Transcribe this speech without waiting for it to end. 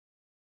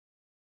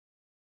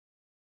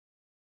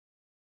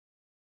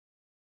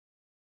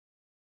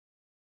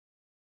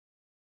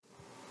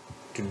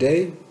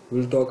Today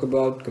we'll talk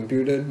about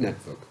computer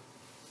network.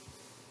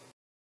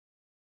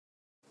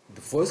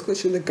 The first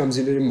question that comes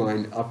into your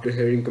mind after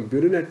hearing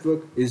computer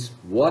network is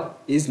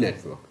what is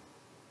network?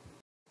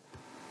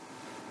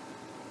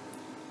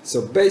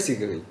 So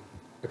basically,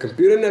 a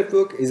computer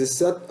network is a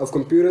set of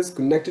computers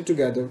connected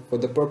together for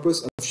the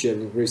purpose of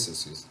sharing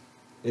resources.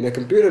 In a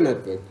computer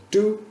network,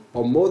 two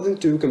or more than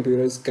two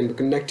computers can be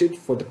connected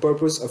for the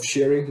purpose of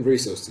sharing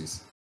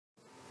resources.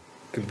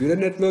 Computer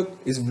network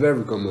is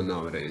very common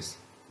nowadays.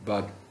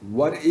 But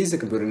what is a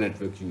computer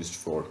network used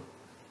for?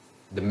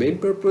 The main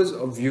purpose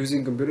of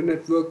using computer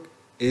network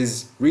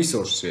is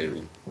resource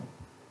sharing.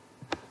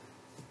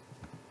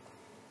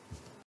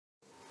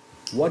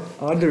 What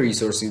are the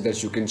resources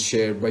that you can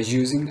share by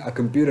using a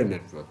computer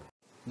network?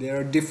 There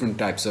are different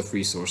types of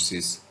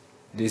resources.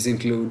 These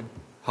include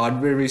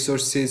hardware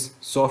resources,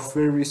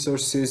 software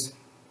resources.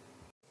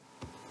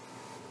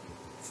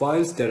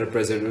 Files that are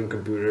present on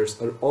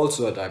computers are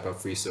also a type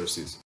of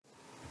resources.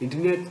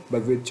 Internet, by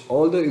which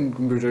all the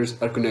computers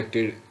are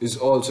connected, is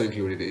also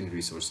included in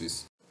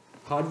resources.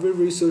 Hardware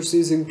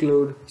resources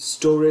include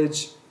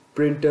storage,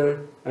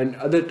 printer, and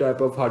other type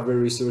of hardware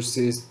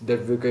resources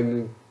that we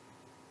can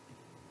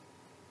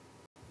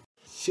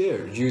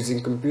share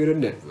using computer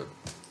network.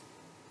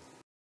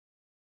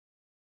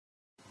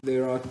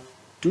 There are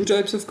two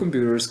types of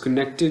computers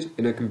connected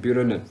in a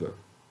computer network.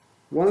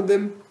 One of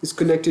them is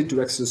connected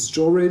to access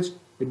storage.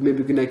 It may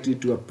be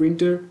connected to a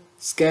printer,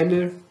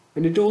 scanner,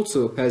 and it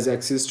also has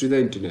access to the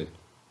internet.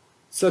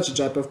 Such a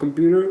type of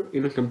computer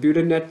in a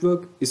computer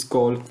network is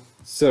called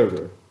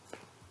server.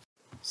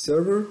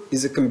 Server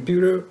is a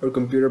computer or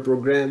computer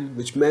program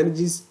which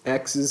manages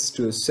access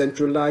to a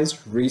centralized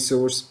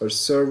resource or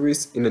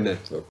service in a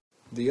network.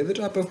 The other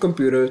type of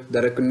computer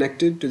that are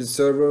connected to the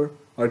server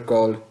are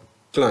called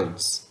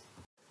clients.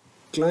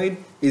 Client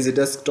is a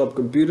desktop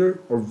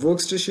computer or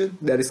workstation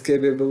that is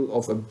capable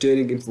of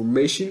obtaining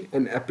information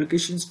and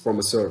applications from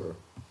a server.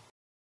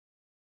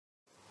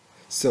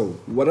 So,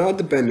 what are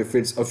the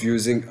benefits of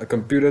using a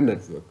computer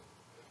network?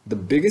 The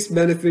biggest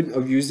benefit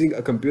of using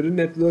a computer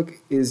network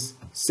is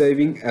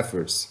saving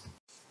efforts.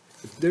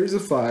 If there is a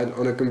file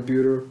on a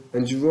computer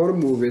and you want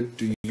to move it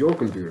to your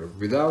computer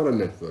without a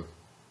network,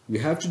 you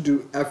have to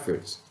do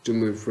efforts to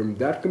move from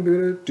that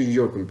computer to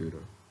your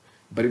computer.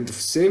 But if the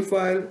same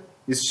file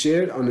is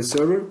shared on a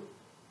server,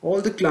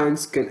 all the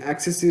clients can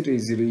access it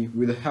easily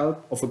with the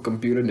help of a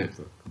computer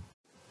network.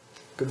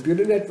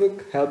 Computer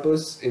network help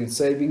us in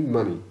saving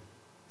money.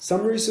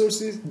 Some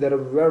resources that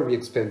are very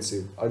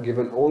expensive are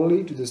given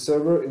only to the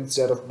server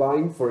instead of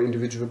buying for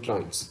individual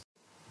clients.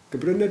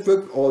 Computer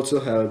network also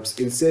helps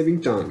in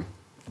saving time.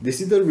 This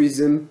is the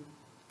reason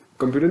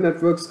computer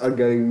networks are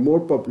getting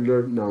more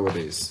popular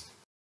nowadays.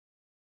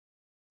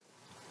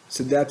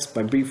 So that's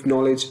my brief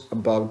knowledge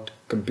about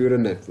computer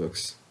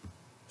networks.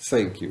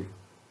 Thank you.